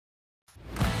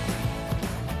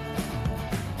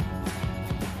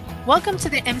Welcome to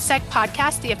the MSEC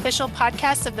podcast, the official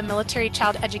podcast of the Military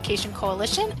Child Education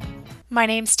Coalition. My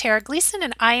name's Tara Gleason,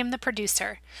 and I am the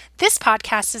producer. This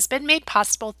podcast has been made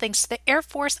possible thanks to the Air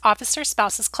Force Officer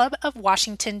Spouses Club of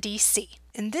Washington, D.C.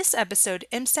 In this episode,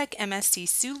 MSEC MSC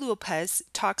Sue Lopez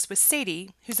talks with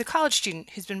Sadie, who's a college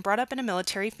student who's been brought up in a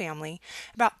military family,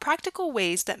 about practical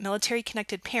ways that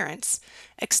military-connected parents,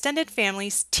 extended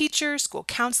families, teachers, school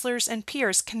counselors, and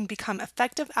peers can become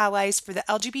effective allies for the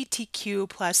LGBTQ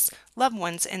plus loved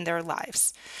ones in their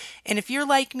lives. And if you're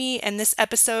like me and this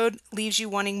episode leaves you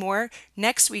wanting more,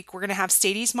 next week we're going to have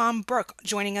Sadie's mom, Brooke,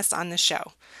 joining us on the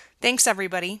show. Thanks,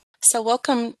 everybody. So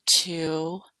welcome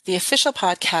to the official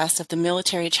podcast of the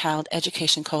Military Child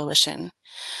Education Coalition.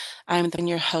 I'm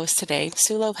your host today,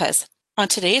 Sue Lopez. On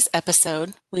today's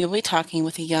episode, we will be talking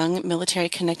with a young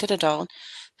military-connected adult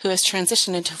who has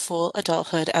transitioned into full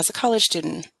adulthood as a college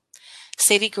student.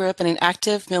 Sadie grew up in an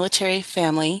active military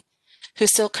family who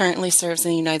still currently serves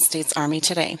in the United States Army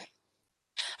today.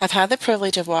 I've had the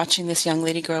privilege of watching this young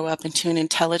lady grow up into an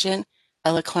intelligent,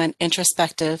 eloquent,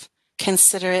 introspective,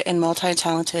 considerate, and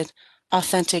multi-talented,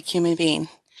 authentic human being.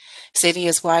 Sadie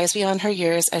is wise beyond her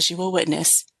years, as you will witness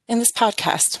in this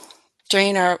podcast.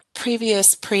 During our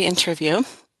previous pre-interview,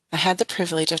 I had the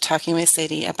privilege of talking with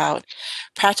Sadie about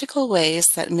practical ways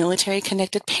that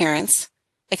military-connected parents,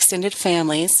 extended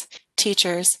families,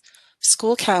 teachers,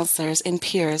 school counselors, and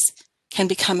peers can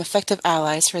become effective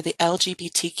allies for the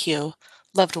LGBTQ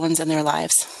loved ones in their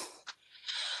lives.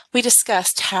 We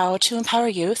discussed how to empower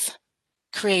youth,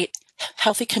 create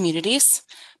healthy communities,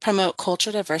 promote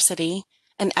cultural diversity,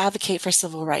 and advocate for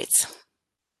civil rights.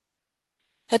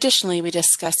 Additionally, we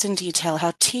discussed in detail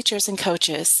how teachers and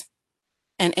coaches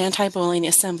and anti-bullying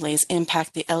assemblies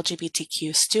impact the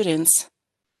LGBTQ students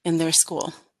in their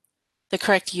school, the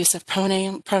correct use of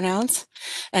pronouns,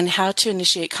 and how to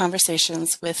initiate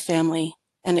conversations with family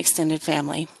and extended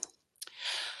family.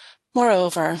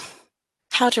 Moreover,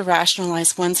 how to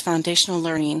rationalize one's foundational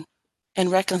learning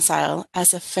and reconcile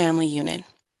as a family unit.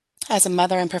 As a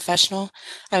mother and professional,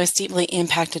 I was deeply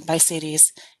impacted by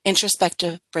Sadie's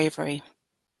introspective bravery.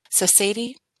 So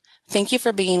Sadie, thank you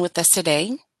for being with us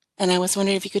today. And I was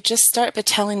wondering if you could just start by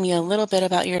telling me a little bit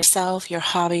about yourself, your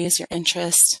hobbies, your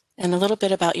interests, and a little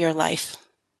bit about your life.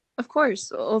 Of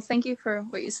course. Well, thank you for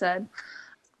what you said.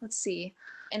 Let's see.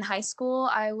 In high school,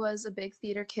 I was a big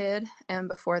theater kid. And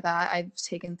before that, I've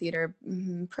taken theater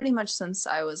pretty much since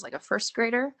I was like a first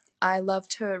grader. I love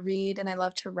to read and I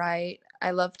love to write. I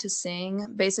love to sing.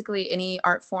 Basically, any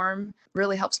art form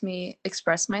really helps me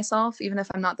express myself, even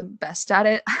if I'm not the best at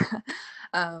it.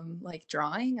 Like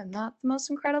drawing, I'm not the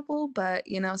most incredible, but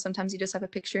sometimes you just have a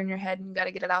picture in your head and you got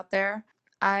to get it out there.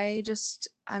 I'm just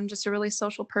a really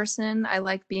social person. I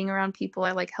like being around people.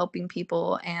 I like helping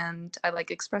people, and I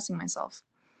like expressing myself.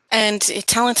 And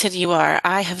talented you are.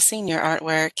 I have seen your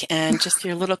artwork and just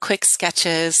your little quick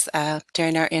sketches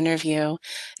during our interview,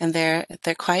 and they're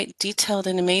quite detailed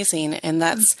and amazing. And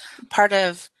that's part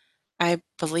of, I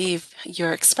believe,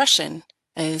 your expression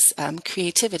is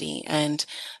creativity and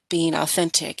being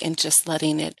authentic and just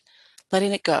letting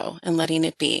it go and letting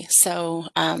it be. So,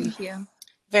 Thank you.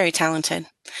 Very talented.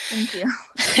 Thank you.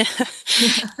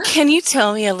 Can you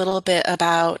tell me a little bit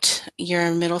about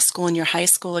your middle school and your high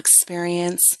school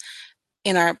experience?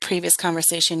 In our previous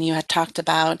conversation, you had talked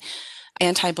about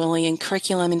anti-bullying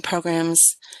curriculum and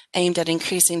programs aimed at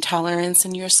increasing tolerance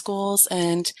in your schools.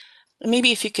 And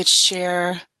maybe if you could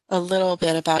share a little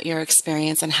bit about your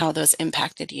experience and how those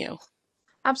impacted you.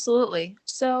 Absolutely.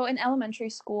 So in elementary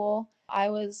school, I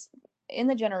was in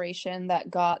the generation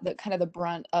that got the kind of the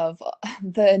brunt of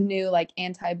the new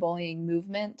anti-bullying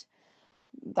movement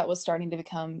that was starting to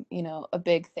become, a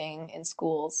big thing in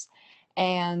schools.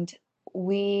 And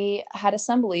we had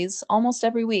assemblies almost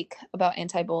every week about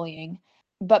anti-bullying.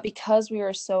 But because we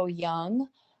were so young,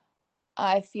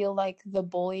 I feel like the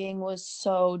bullying was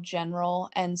so general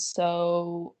and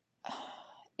so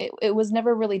it was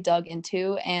never really dug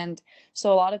into. And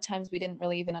so a lot of times we didn't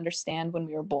really even understand when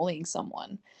we were bullying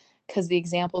someone, because the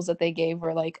examples that they gave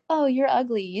were like, oh, you're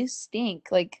ugly, you stink.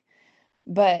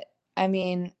 But I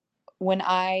mean, when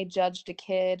I judged a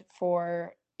kid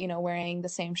for, wearing the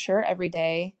same shirt every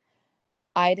day,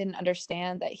 I didn't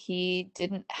understand that he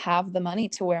didn't have the money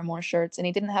to wear more shirts and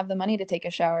he didn't have the money to take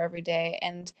a shower every day.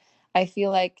 And I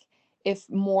feel like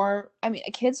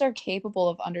kids are capable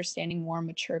of understanding more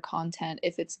mature content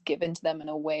if it's given to them in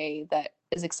a way that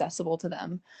is accessible to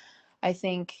them. I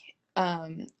think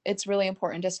it's really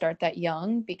important to start that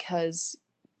young, because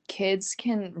kids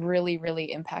can really,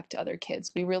 really impact other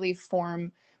kids.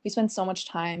 We spend so much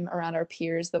time around our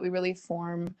peers that we really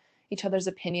form, each other's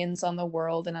opinions on the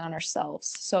world and on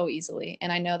ourselves so easily.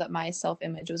 And I know that my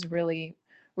self-image was really,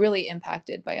 really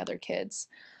impacted by other kids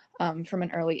from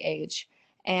an early age.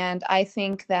 And I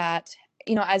think that,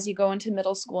 as you go into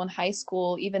middle school and high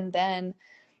school, even then,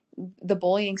 the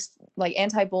bullying, like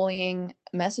anti-bullying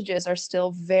messages are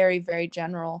still very, very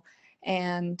general.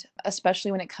 And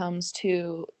especially when it comes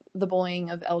to the bullying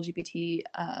of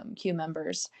LGBTQ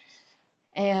members.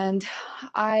 And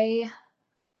I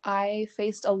I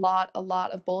faced a lot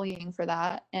of bullying for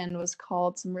that and was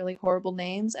called some really horrible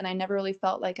names. And I never really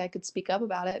felt like I could speak up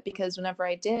about it because whenever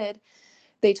I did,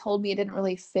 they told me it didn't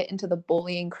really fit into the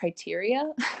bullying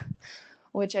criteria,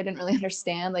 which I didn't really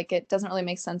understand. Like, it doesn't really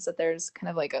make sense that there's kind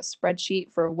of like a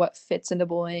spreadsheet for what fits into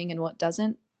bullying and what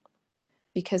doesn't,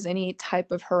 because any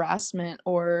type of harassment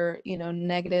or,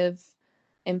 negative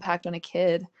impact on a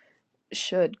kid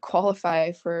should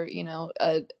qualify for,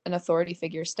 an authority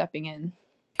figure stepping in.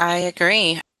 I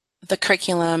agree. The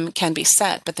curriculum can be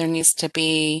set, but there needs to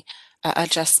be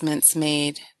adjustments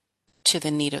made to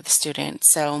the need of the student.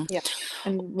 So, Yeah.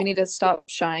 And we need to stop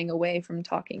shying away from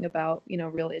talking about,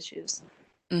 real issues.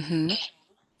 mhm,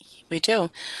 we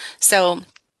do. So,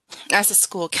 as a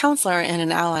school counselor and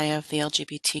an ally of the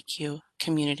LGBTQ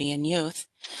community and youth,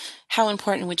 how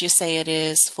important would you say it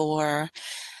is for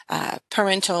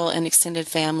parental and extended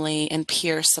family and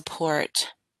peer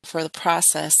support for the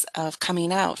process of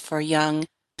coming out for young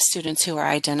students who are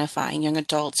identifying, young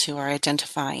adults who are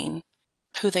identifying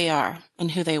who they are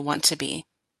and who they want to be?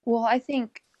 Well, I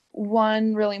think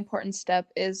one really important step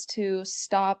is to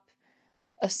stop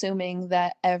assuming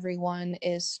that everyone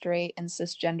is straight and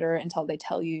cisgender until they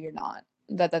tell you you're not,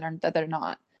 that they're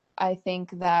not. I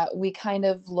think that we kind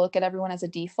of look at everyone as a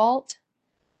default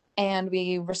and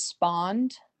we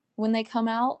respond when they come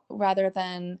out rather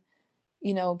than,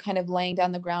 kind of laying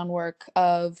down the groundwork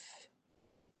of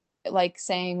like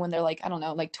saying when they're like, I don't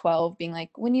know, like 12, being like,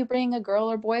 when you bring a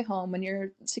girl or boy home when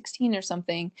you're 16 or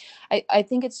something. I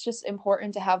think it's just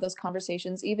important to have those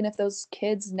conversations, even if those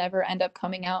kids never end up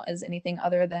coming out as anything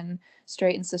other than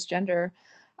straight and cisgender.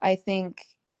 I think,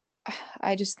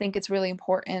 I just think it's really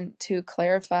important to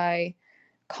clarify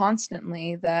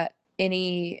constantly that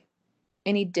any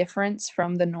difference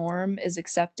from the norm is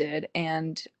accepted.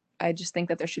 And I just think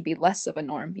that there should be less of a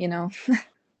norm.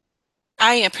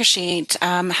 I appreciate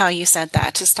how you said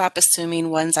that, to stop assuming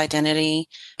one's identity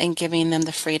and giving them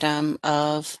the freedom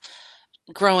of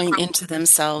growing into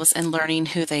themselves and learning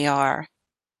who they are.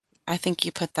 I think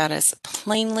you put that as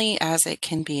plainly as it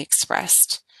can be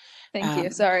expressed. Thank you.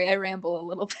 Um, Sorry, I ramble a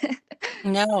little bit.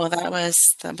 no, that was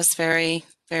very,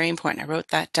 very important. I wrote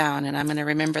that down and I'm going to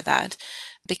remember that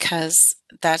because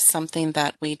that's something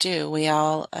that we do. We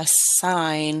all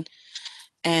assign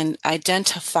and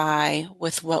identify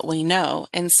with what we know.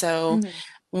 And so Mhm.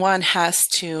 one has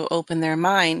to open their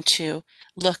mind to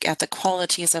look at the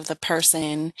qualities of the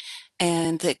person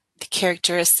and the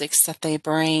characteristics that they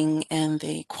bring and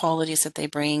the qualities that they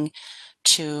bring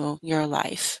to your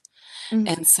life. Mhm.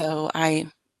 And so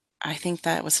I think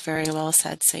that was very well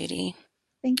said, Sadie.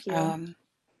 Thank you. Um,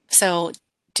 so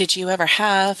did you ever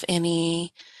have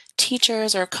any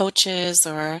teachers or coaches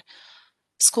or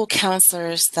school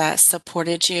counselors that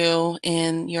supported you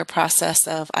in your process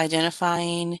of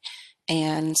identifying?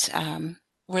 And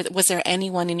was there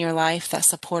anyone in your life that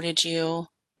supported you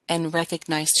and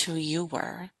recognized who you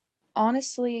were?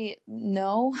 Honestly,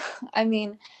 no. I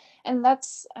mean, and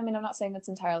I'm not saying that's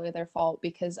entirely their fault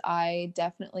because I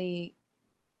definitely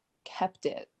kept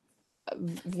it,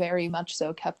 very much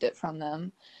so kept it from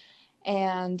them.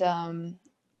 And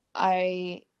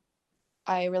I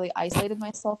I really isolated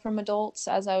myself from adults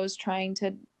as I was trying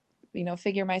to,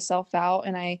 figure myself out.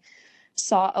 And I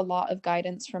sought a lot of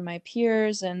guidance from my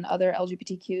peers and other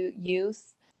LGBTQ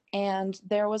youth. And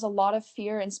there was a lot of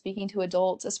fear in speaking to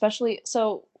adults, especially.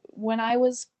 So when I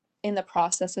was in the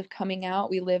process of coming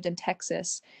out, we lived in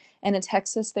Texas. And in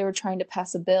Texas, they were trying to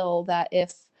pass a bill that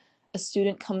if a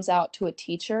student comes out to a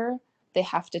teacher, they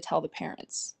have to tell the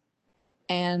parents.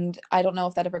 And I don't know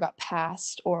if that ever got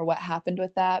passed or what happened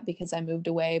with that because I moved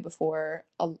away before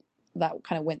that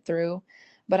kind of went through.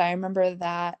 But I remember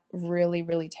that really,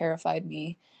 really terrified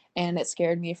me and it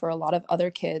scared me for a lot of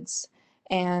other kids.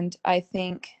 And I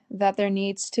think that there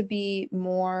needs to be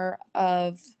more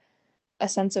of a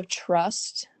sense of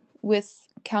trust with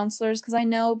counselors because I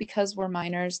know because we're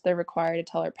minors, they're required to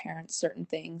tell our parents certain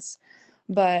things.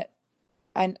 But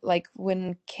I like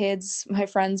when kids, my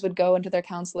friends would go into their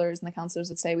counselors and the counselors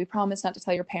would say, "We promise not to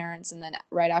tell your parents." And then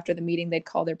right after the meeting, they'd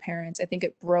call their parents. I think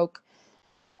it broke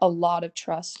a lot of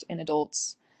trust in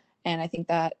adults. And I think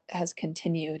that has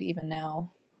continued even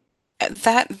now.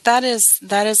 That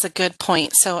is a good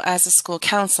point. So as a school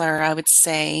counselor, I would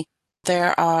say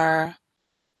there are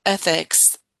ethics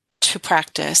to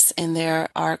practice and there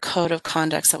are code of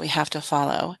conducts that we have to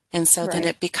follow. And so then Right.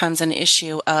 it becomes an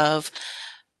issue of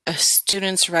a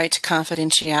student's right to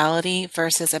confidentiality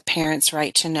versus a parent's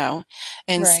right to know.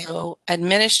 And Right. so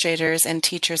administrators and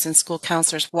teachers and school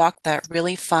counselors walk that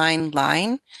really fine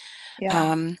line.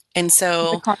 Yeah. And The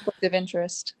so conflict of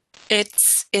interest.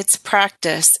 it's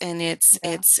practice and Yeah.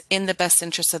 it's in the best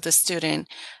interest of the student.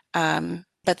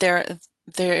 But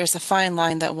there is a fine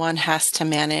line that one has to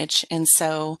manage. And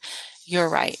so you're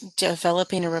right,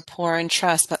 developing a rapport and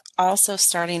trust, but also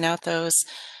starting out those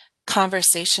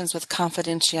conversations with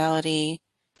confidentiality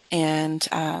and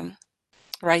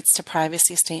rights to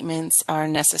privacy statements are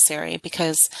necessary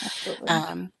because Absolutely.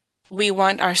 um, we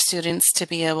want our students to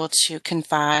be able to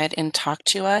confide and talk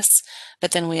to us,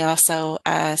 but then we also,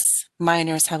 as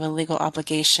minors, have a legal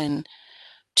obligation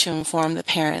to inform the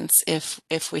parents if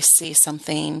we see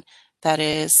something that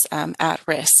is at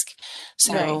risk. Right.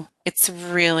 So it's a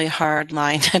really hard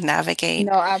line to navigate.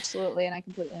 No, absolutely. And I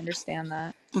completely understand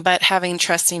that. But having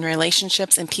trusting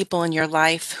relationships and people in your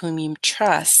life whom you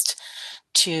trust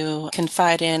to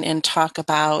confide in and talk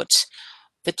about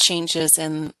the changes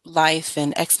in life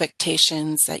and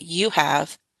expectations that you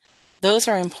have, those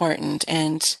are important.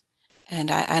 And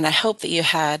I hope that you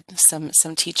had some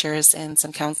teachers and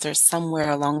some counselors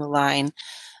somewhere along the line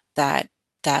that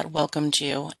that welcomed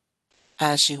you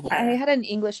as you I were. had an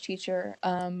English teacher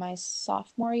my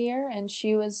sophomore year, and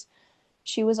she was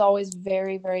always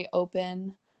very, very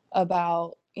open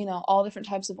about, you know, all different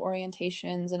types of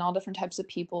orientations and all different types of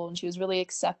people, and she was really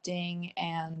accepting,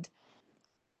 and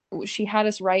she had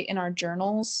us write in our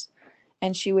journals,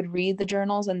 and she would read the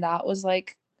journals, and that was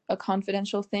like a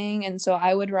confidential thing. And so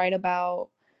I would write about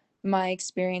my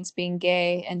experience being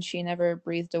gay, and she never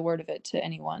breathed a word of it to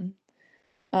anyone.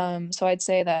 So I'd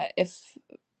say that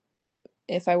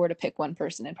if I were to pick one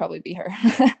person, it'd probably be her.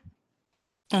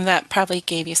 And that probably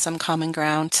gave you some common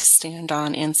ground to stand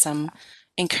on and some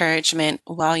encouragement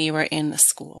while you were in the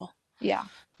school. Yeah.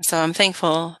 So I'm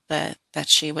thankful that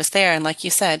she was there. And like you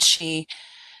said,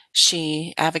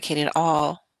 she advocated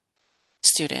all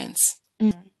students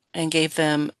Mhm. and gave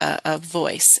them a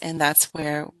voice. And that's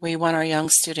where we want our young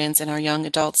students and our young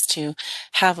adults to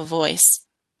have a voice.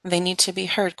 They need to be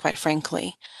heard, quite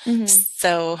frankly. Mhm.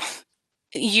 So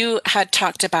you had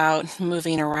talked about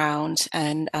moving around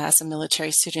and as a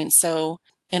military student. So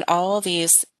in all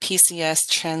these PCS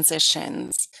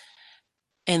transitions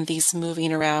and these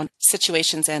moving around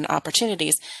situations and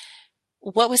opportunities,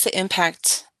 what was the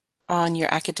impact on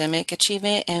your academic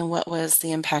achievement and what was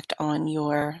the impact on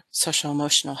your social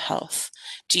emotional health?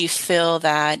 Do you feel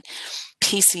that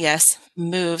PCS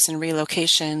moves and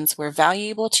relocations were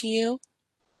valuable to you?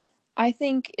 I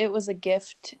think it was a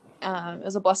gift. It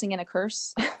was a blessing and a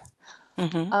curse.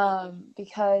 Mm-hmm.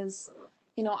 Because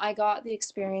you know I got the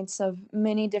experience of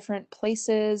many different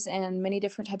places and many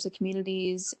different types of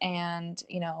communities, and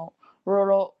you know,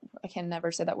 rural, I can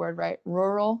never say that word right,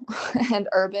 rural and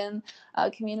urban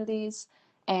communities,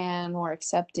 and more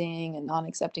accepting and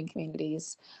non-accepting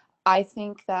communities. I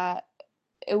think that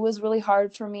it was really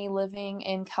hard for me living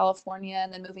in California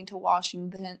and then moving to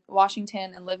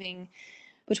Washington and living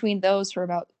between those for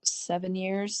about 7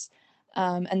 years,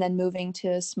 and then moving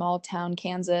to small town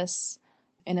Kansas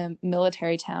in a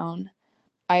military town.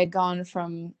 I had gone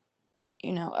from,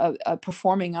 you know, a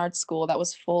performing arts school that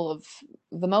was full of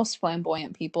the most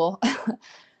flamboyant people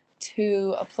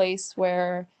to a place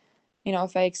where, you know,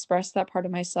 if I expressed that part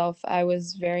of myself, I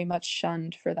was very much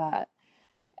shunned for that.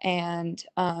 And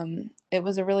it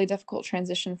was a really difficult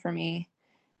transition for me.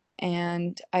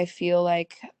 And I feel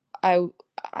like I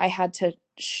I had to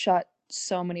shut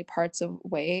so many parts of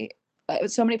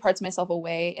myself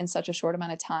away in such a short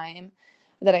amount of time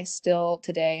that I still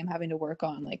today am having to work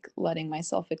on, like letting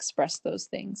myself express those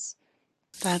things.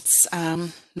 That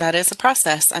is a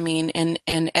process. I mean,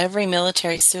 and every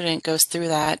military student goes through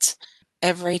that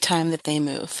every time that they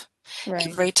move, Right.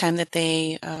 every time that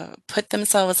they put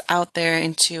themselves out there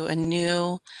into a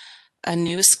new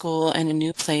school and a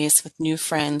new place with new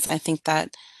friends. I think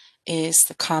that is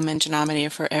the common denominator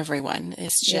for everyone.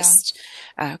 It's Yeah. just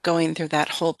going through that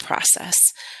whole process,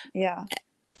 Yeah.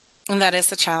 and that is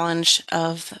the challenge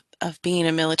of being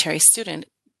a military student.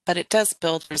 But it does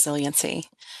build resiliency,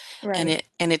 and Right.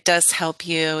 it does help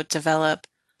you develop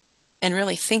and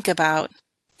really think about,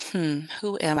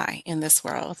 who am I in this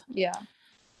world? Yeah.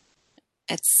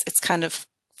 It's kind of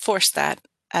forced that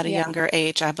at a Yeah. younger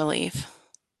age, I believe.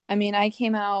 I mean,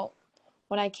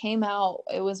 when I came out,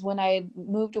 it was when I had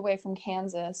moved away from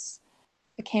Kansas,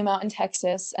 I came out in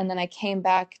Texas, and then I came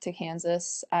back to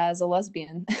Kansas as a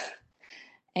lesbian.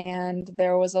 And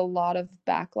there was a lot of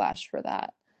backlash for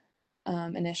that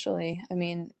initially. I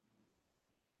mean,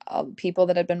 people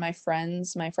that had been my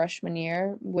friends my freshman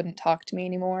year wouldn't talk to me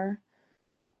anymore.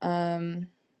 Um,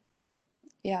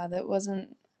 yeah, that wasn't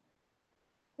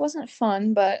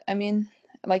fun, but I mean,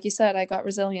 like you said, I got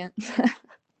resilient.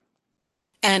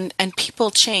 And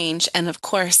people change, and of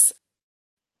course,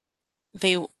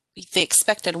 they they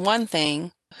expected one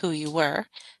thing who you were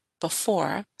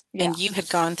before, Yeah, and you had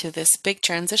gone through this big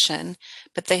transition,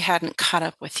 but they hadn't caught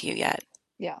up with you yet.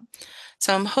 yeah,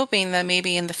 So I'm hoping that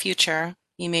maybe in the future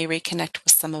you may reconnect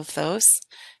with some of those.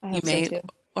 I You hope so may too.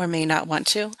 or may not want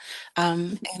to.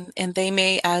 And they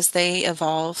may, as they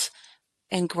evolve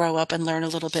and grow up and learn a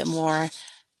little bit more,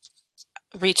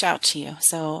 reach out to you.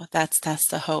 So that's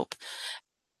the hope.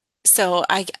 So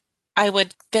I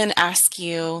would then ask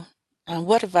you,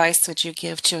 what advice would you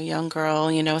give to a young girl,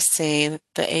 say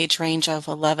the age range of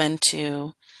 11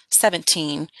 to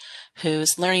 17,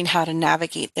 who's learning how to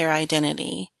navigate their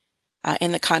identity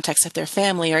in the context of their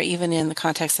family or even in the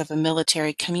context of a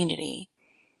military community?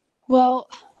 Well,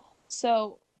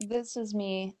 so this is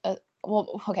me.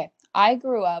 Well, okay. I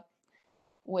grew up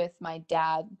with my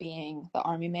dad being the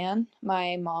army man.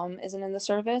 My mom isn't in the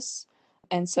service.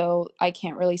 And so I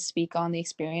can't really speak on the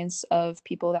experience of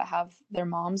people that have their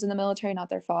moms in the military, not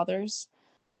their fathers.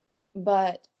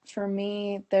 But for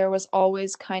me, there was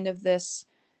always kind of this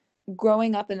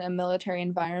growing up in a military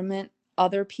environment,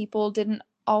 other people didn't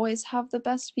always have the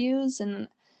best views and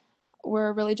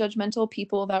were really judgmental.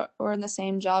 People that were in the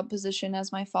same job position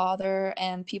as my father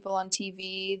and people on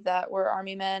TV that were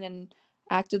army men and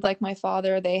acted like my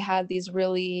father, they had these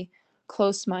really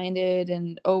close-minded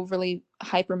and overly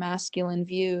hyper-masculine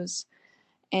views.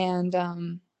 And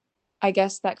I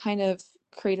guess that kind of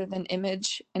created an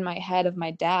image in my head of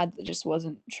my dad that just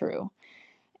wasn't true.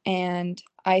 And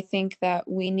I think that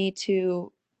we need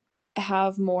to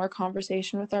have more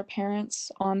conversation with our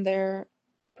parents on their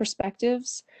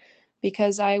perspectives,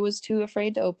 because I was too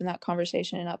afraid to open that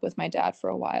conversation up with my dad for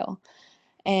a while.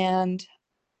 And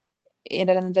it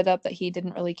ended up that he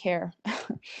didn't really care.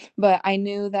 But I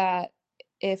knew that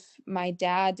if my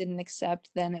dad didn't accept,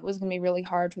 then it was going to be really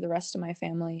hard for the rest of my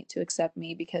family to accept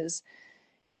me, because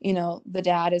the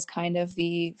dad is kind of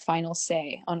the final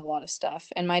say on a lot of stuff.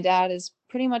 And my dad is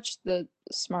pretty much the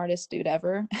smartest dude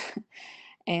ever.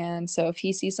 And so if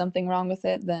he sees something wrong with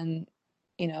it, then,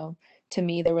 you know, to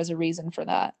me, there was a reason for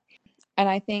that. And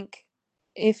I think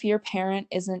if your parent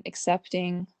isn't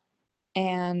accepting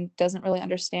and doesn't really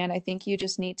understand, I think you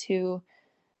just need to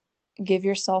give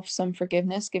yourself some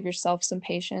forgiveness, give yourself some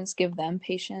patience, give them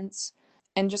patience,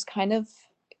 and just kind of,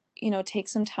 take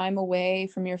some time away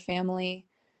from your family,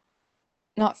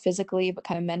 not physically, but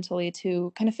kind of mentally,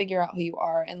 to kind of figure out who you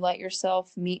are and let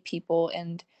yourself meet people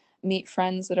and meet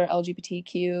friends that are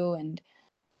LGBTQ and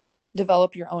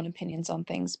develop your own opinions on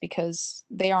things, because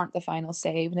they aren't the final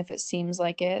say. Even if it seems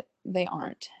like it, they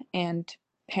aren't. And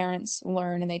parents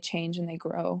learn and they change and they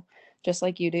grow just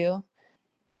like you do.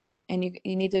 And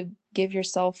you need to give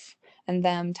yourself and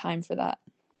them time for that.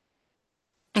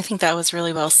 I think that was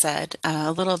really well said.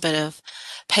 A little bit of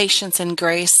patience and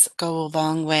grace go a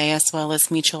long way, as well as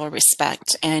mutual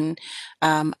respect. And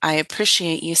I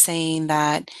appreciate you saying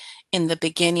that in the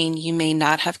beginning, you may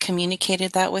not have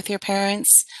communicated that with your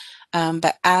parents,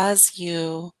 but as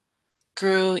you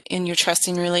grew in your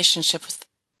trusting in relationships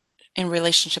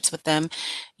with them,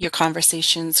 your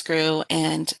conversations grew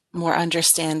and more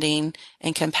understanding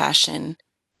and compassion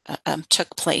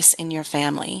took place in your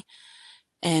family.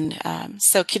 And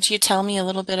so, could you tell me a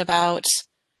little bit about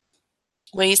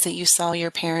ways that you saw your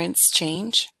parents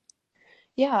change?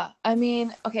 Yeah, I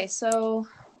mean, okay, so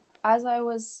as I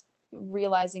was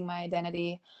realizing my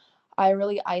identity, I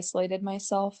really isolated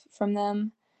myself from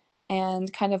them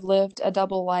and kind of lived a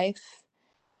double life.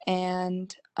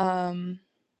 And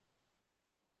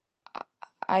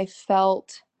I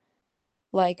felt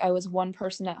like I was one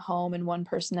person at home and one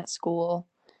person at school.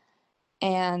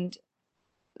 And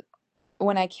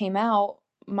when I came out,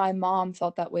 my mom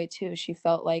felt that way too. She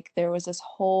felt like there was this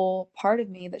whole part of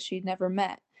me that she'd never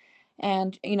met.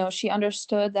 And, she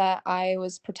understood that I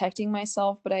was protecting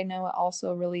myself, but I know it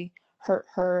also really hurt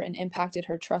her and impacted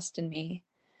her trust in me.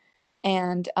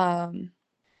 And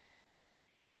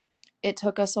it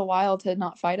took us a while to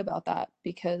not fight about that,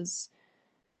 because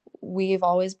we've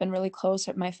always been really close.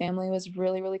 My family was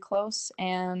really, really close.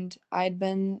 And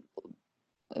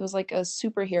it was like a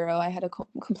superhero. I had a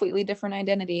completely different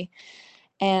identity.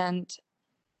 And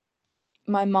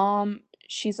my mom,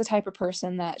 she's the type of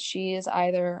person that she is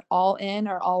either all in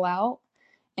or all out.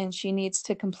 and she needs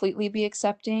to completely be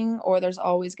accepting, or there's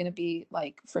always going to be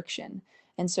like friction.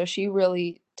 And so she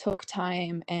really took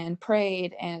time and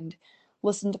prayed and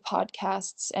listened to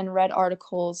podcasts and read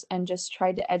articles and just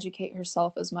tried to educate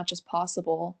herself as much as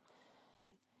possible.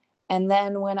 And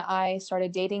then when I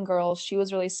started dating girls, she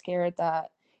was really scared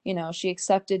that, she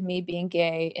accepted me being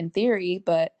gay in theory,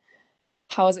 but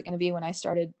how is it going to be when I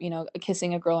started,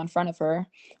 kissing a girl in front of her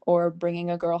or bringing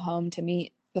a girl home to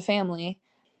meet the family?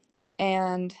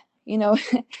 And,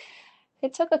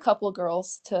 it took a couple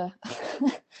girls to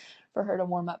for her to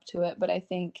warm up to it, but I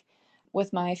think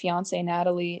with my fiance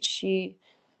Natalie, she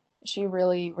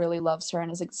really really loves her and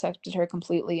has accepted her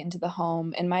completely into the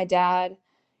home. And my dad,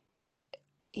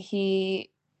 he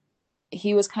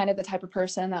he was kind of the type of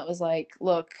person that was like,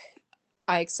 look,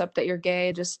 I accept that you're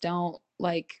gay, just don't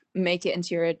like make it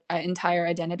into your entire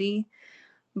identity.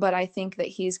 But I think that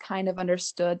he's kind of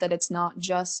understood that it's not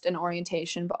just an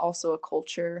orientation but also a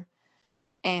culture.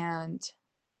 And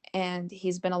and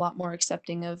he's been a lot more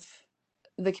accepting of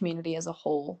the community as a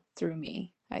whole through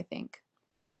me, I think.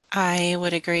 I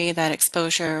would agree that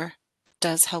exposure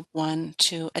does help one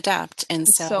to adapt. And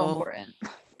It's so so important.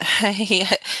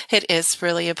 yeah, it is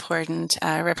really important,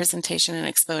 representation and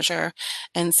exposure.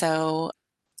 And so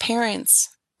parents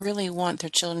really want their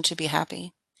children to be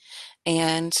happy.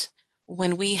 And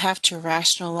when we have to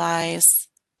rationalize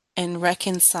and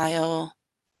reconcile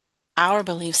our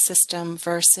belief system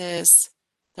versus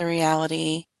the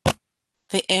reality,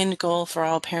 the end goal for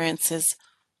all parents is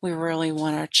we really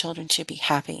want our children to be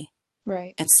happy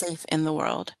Right. and safe in the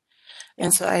world. Yeah.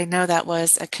 And so I know that was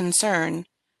a concern,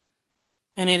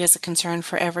 and it is a concern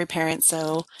for every parent.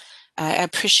 So I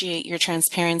appreciate your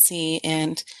transparency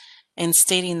and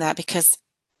stating that, because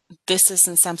this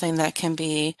isn't something that can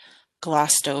be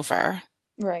glossed over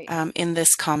Right. in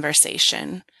this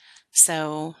conversation.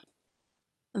 So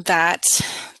that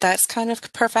that's kind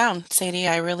of profound, Sadie.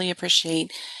 I really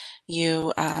appreciate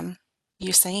you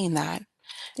you saying that.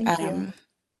 Thank you. Um,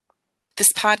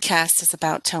 this podcast is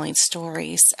about telling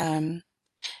stories.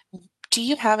 Do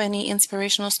you have any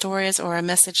inspirational stories or a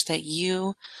message that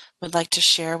you would like to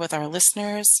share with our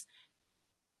listeners?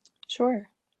 Sure.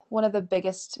 One of the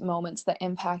biggest moments that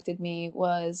impacted me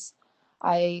was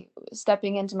I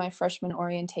stepping into my freshman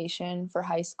orientation for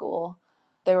high school.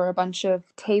 There were a bunch of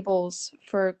tables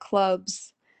for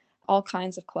clubs, all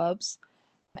kinds of clubs,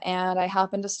 and I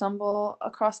happened to stumble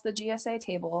across the GSA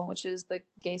table, which is the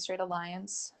Gay Straight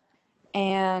Alliance,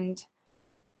 and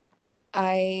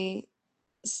I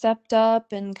stepped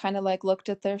up and kind of like looked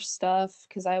at their stuff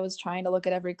because I was trying to look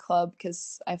at every club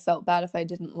because I felt bad if I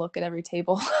didn't look at every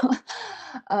table.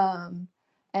 um,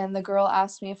 and the girl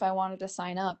asked me if I wanted to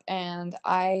sign up, and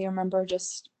I remember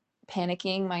just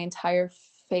panicking. My entire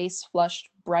face flushed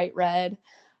bright red.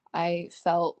 I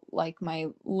felt like my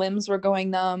limbs were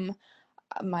going numb.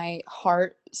 My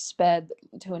heart sped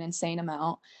to an insane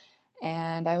amount.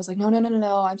 And I was like, no, no, no, no,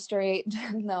 no, I'm straight.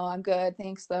 No, I'm good.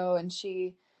 Thanks, though. And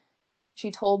she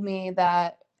told me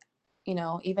that,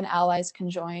 even allies can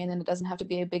join and it doesn't have to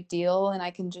be a big deal and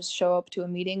I can just show up to a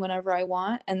meeting whenever I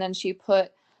want. And then she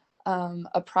put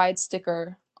a pride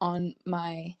sticker on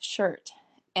my shirt.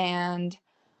 And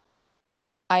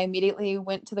I immediately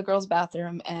went to the girls'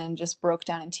 bathroom and just broke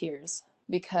down in tears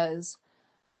because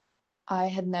I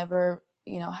had never,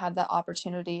 had that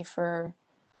opportunity for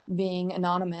being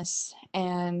anonymous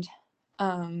and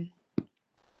um,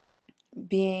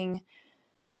 being,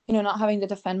 not having to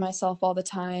defend myself all the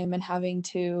time and having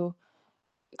to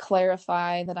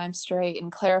clarify that I'm straight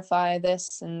and clarify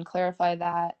this and clarify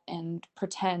that and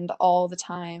pretend all the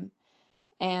time.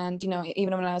 And,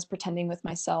 even when I was pretending with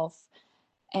myself.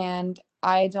 And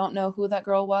I don't know who that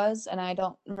girl was, and I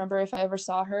don't remember if I ever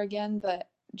saw her again, but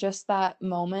just that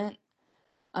moment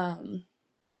um,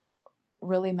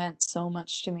 really meant so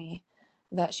much to me,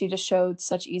 that she just showed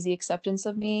such easy acceptance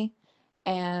of me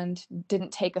and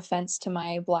didn't take offense to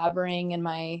my blabbering and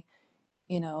my,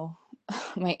 you know,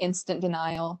 my instant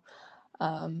denial,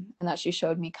 and that she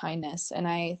showed me kindness. And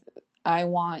I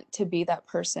want to be that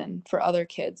person for other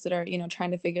kids that are,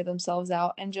 trying to figure themselves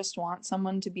out and just want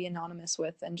someone to be anonymous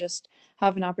with and just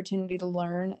have an opportunity to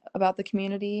learn about the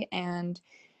community and,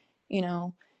 you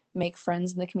know, make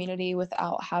friends in the community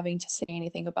without having to say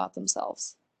anything about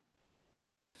themselves.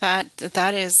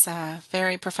 That is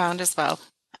very profound as well.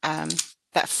 Um,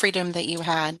 that freedom that you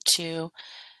had to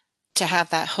have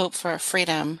that hope for a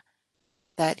freedom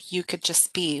that you could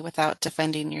just be without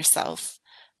defending yourself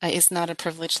is not a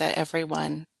privilege that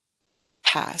everyone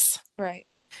has. Right.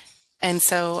 And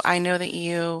so I know that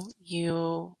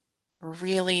you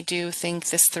really do think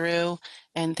this through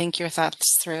and think your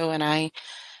thoughts through, and I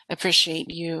appreciate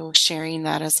you sharing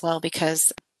that as well,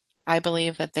 because I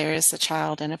believe that there is a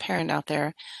child and a parent out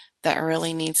there that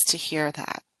really needs to hear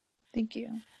that. Thank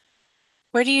you.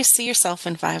 Where do you see yourself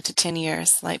in 5 to 10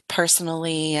 years, like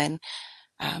personally, and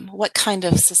what kind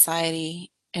of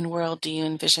society and world do you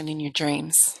envision in your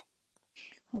dreams?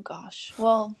 Oh gosh.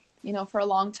 Well, for a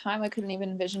long time I couldn't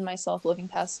even envision myself living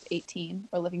past 18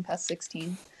 or living past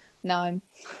 16. Now I'm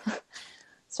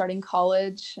starting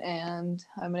college and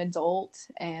I'm an adult,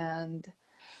 and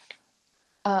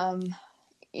I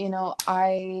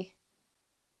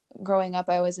growing up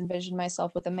I always envisioned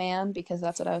myself with a man because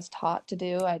that's what I was taught to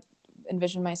do. I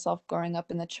envisioned myself growing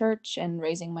up in the church and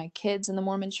raising my kids in the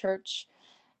Mormon church,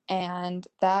 and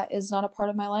that is not a part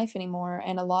of my life anymore,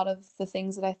 and a lot of the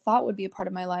things that I thought would be a part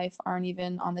of my life aren't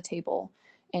even on the table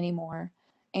anymore.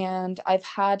 And I've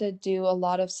had to do a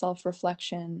lot of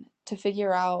self-reflection to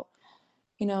figure out,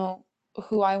 you know,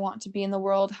 who I want to be in the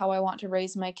world, how I want to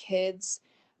raise my kids,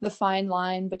 the fine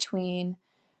line between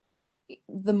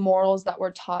the morals that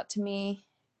were taught to me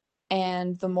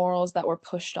and the morals that were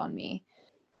pushed on me.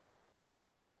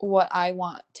 What I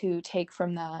want to take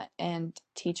from that and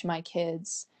teach my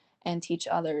kids and teach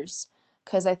others.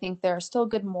 Because I think there are still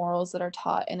good morals that are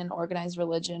taught in an organized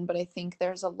religion, but I think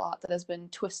there's a lot that has been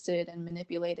twisted and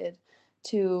manipulated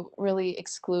to really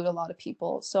exclude a lot of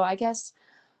people. So I guess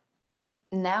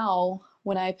now,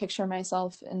 when I picture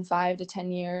myself in 5 to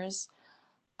 10 years,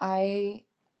 I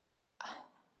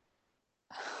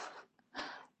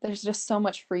there's just so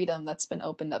much freedom that's been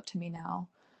opened up to me now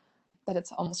that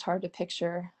it's almost hard to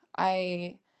picture.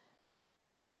 I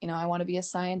want to be a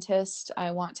scientist.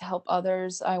 I want to help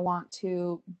others. I want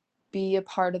to be a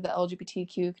part of the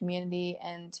LGBTQ community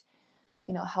and,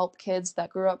 help kids that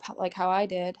grew up like how I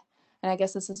did. And I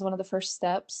guess this is one of the first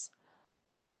steps.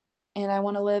 And I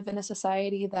want to live in a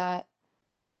society that,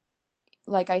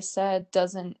 like I said,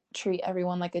 doesn't treat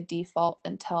everyone like a default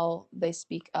until they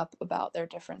speak up about their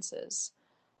differences.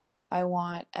 I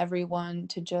want everyone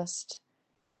to just,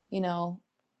 you know,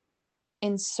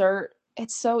 insert.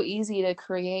 It's so easy to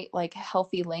create like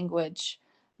healthy language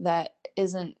that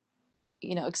isn't,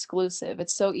 exclusive.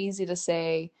 It's so easy to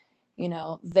say,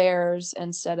 theirs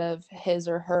instead of his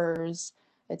or hers.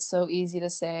 It's so easy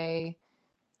to say,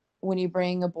 when you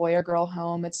bring a boy or girl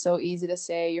home, it's so easy to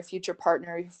say your future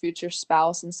partner, your future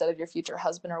spouse instead of your future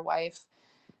husband or wife.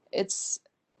 It's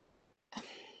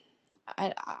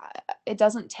it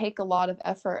doesn't take a lot of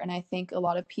effort, and I think a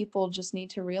lot of people just need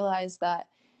to realize that,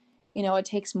 it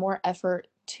takes more effort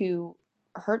to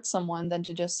hurt someone than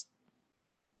to just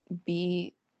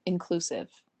be inclusive.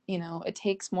 It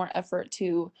takes more effort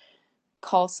to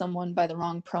call someone by the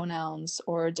wrong pronouns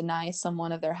or deny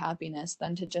someone of their happiness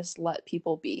than to just let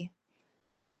people be.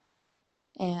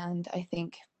 And I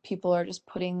think people are just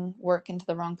putting work into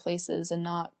the wrong places and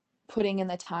not putting in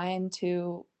the time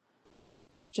to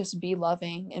just be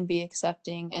loving and be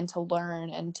accepting and to learn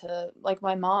and to, like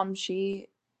my mom, she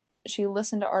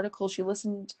listened to articles, she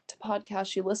listened to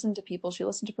podcasts, she listened to people, she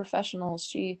listened to professionals,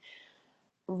 she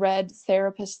read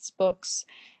therapists' books.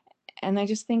 And I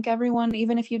just think everyone,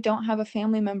 even if you don't have a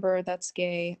family member that's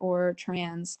gay or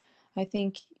trans, I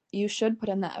think you should put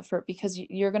in that effort because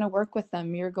you're going to work with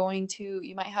them.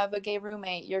 You might have a gay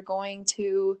roommate. You're going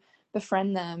to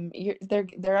befriend them.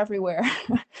 They're everywhere.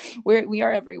 We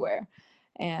are everywhere.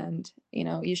 And,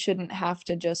 you shouldn't have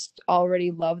to just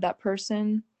already love that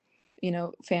person,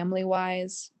 family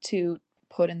wise, to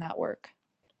put in that work.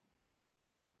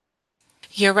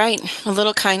 You're right. A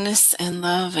little kindness and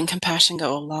love and compassion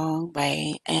go a long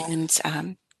way, and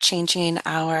changing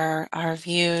our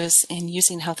views and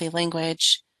using healthy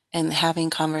language and having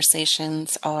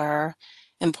conversations are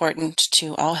important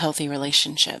to all healthy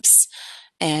relationships.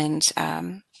 And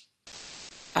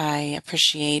I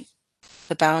appreciate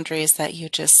the boundaries that you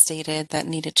just stated that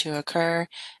needed to occur,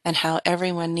 and how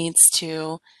everyone needs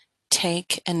to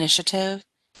take initiative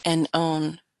and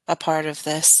own a part of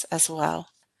this as well.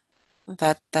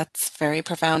 That's very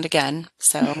profound again.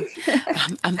 So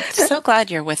I'm so glad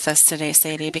you're with us today,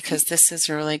 Sadie, because this is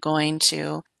really going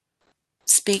to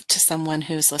speak to someone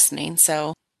who's listening.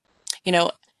 So, you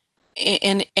know,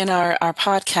 in our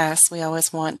podcast, we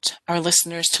always want our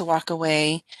listeners to walk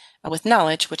away with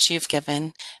knowledge, which you've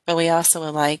given, but we also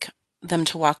would like them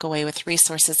to walk away with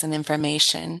resources and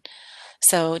information.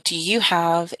 So, do you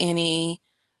have any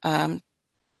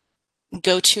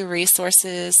go-to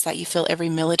resources that you feel every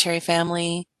military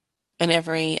family and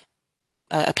every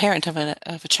a parent of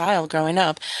a child growing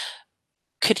up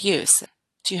could use?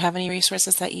 Do you have any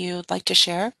resources that you'd like to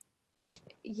share?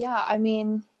 Yeah, I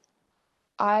mean,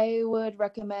 I would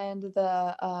recommend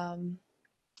the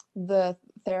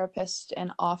therapist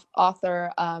and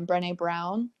author Brené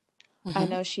Brown. I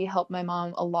know she helped my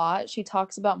mom a lot. She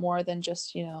talks about more than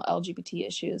just, LGBT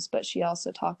issues, but she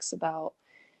also talks about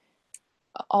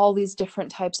all these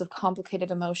different types of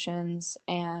complicated emotions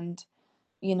and,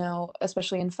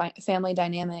 especially in family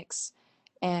dynamics.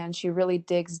 And she really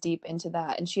digs deep into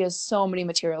that. And she has so many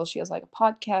materials. She has like a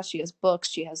podcast, she has books,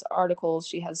 she has articles,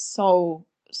 she has so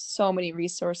many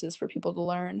resources for people to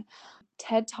learn.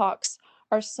 TED Talks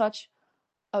are such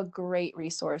a great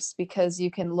resource because you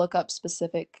can look up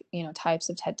specific, types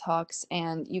of TED Talks,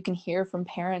 and you can hear from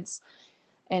parents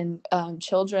and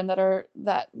children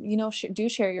that do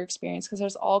share your experience, because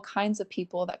there's all kinds of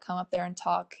people that come up there and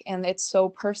talk, and it's so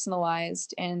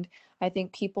personalized. And I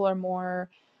think people are more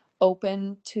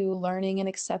open to learning and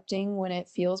accepting when it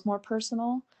feels more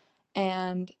personal.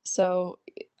 And so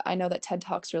I know that TED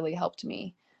Talks really helped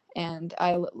me. And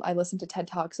I listened to TED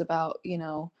Talks about,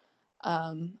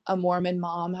 a Mormon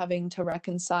mom having to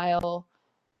reconcile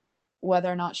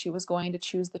whether or not she was going to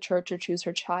choose the church or choose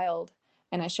her child.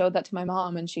 And I showed that to my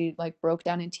mom, and she like broke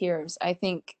down in tears. I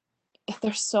think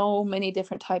there's so many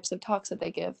different types of talks that they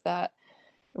give that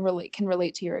can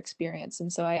relate to your experience.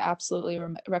 And so I absolutely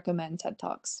recommend TED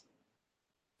Talks.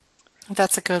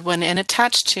 That's a good one. And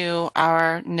attached to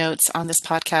our notes on this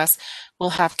podcast,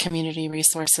 we'll have community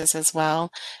resources as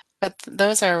well. But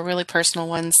those are really personal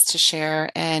ones to share.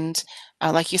 And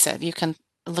like you said, you can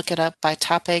look it up by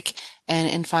topic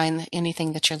and find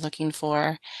anything that you're looking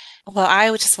for. Well,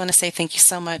 I would just want to say thank you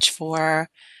so much for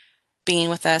being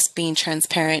with us, being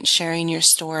transparent, sharing your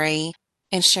story,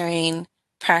 and sharing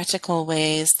practical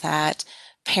ways that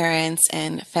parents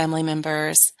and family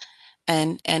members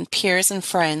and peers and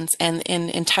friends and in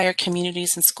entire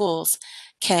communities and schools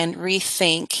can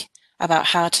rethink about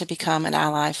how to become an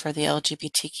ally for the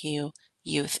LGBTQ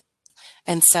youth.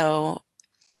 And so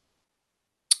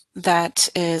that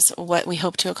is what we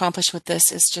hope to accomplish with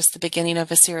this, is just the beginning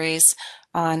of a series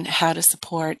on how to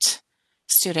support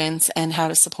students and how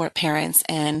to support parents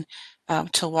and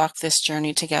to walk this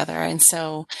journey together. And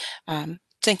so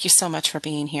thank you so much for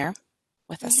being here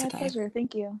with us today. My pleasure.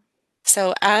 Thank you.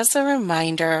 So as a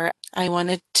reminder, I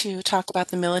wanted to talk about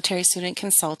the Military Student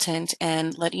Consultant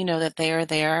and let you know that they are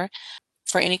there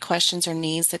for any questions or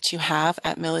needs that you have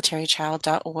at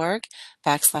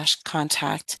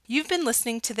militarychild.org/contact. You've been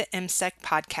listening to the MSEC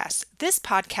podcast. This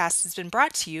podcast has been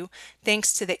brought to you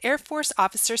thanks to the Air Force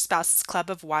Officer Spouses Club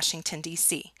of Washington,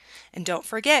 D.C. And don't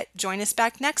forget, join us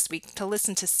back next week to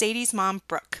listen to Sadie's mom,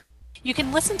 Brooke. You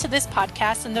can listen to this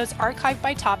podcast and those archived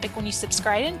by topic when you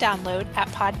subscribe and download at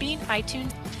Podbean,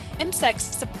 iTunes. MSEC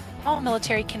supports all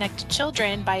military-connected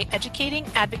children by educating,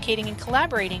 advocating, and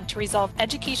collaborating to resolve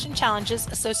education challenges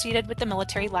associated with the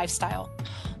military lifestyle.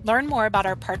 Learn more about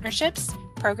our partnerships,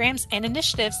 programs, and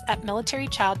initiatives at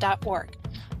militarychild.org.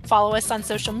 Follow us on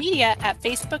social media at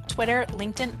Facebook, Twitter,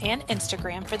 LinkedIn, and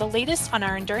Instagram for the latest on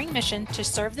our enduring mission to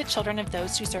serve the children of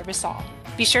those who serve us all.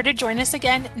 Be sure to join us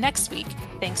again next week.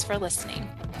 Thanks for listening.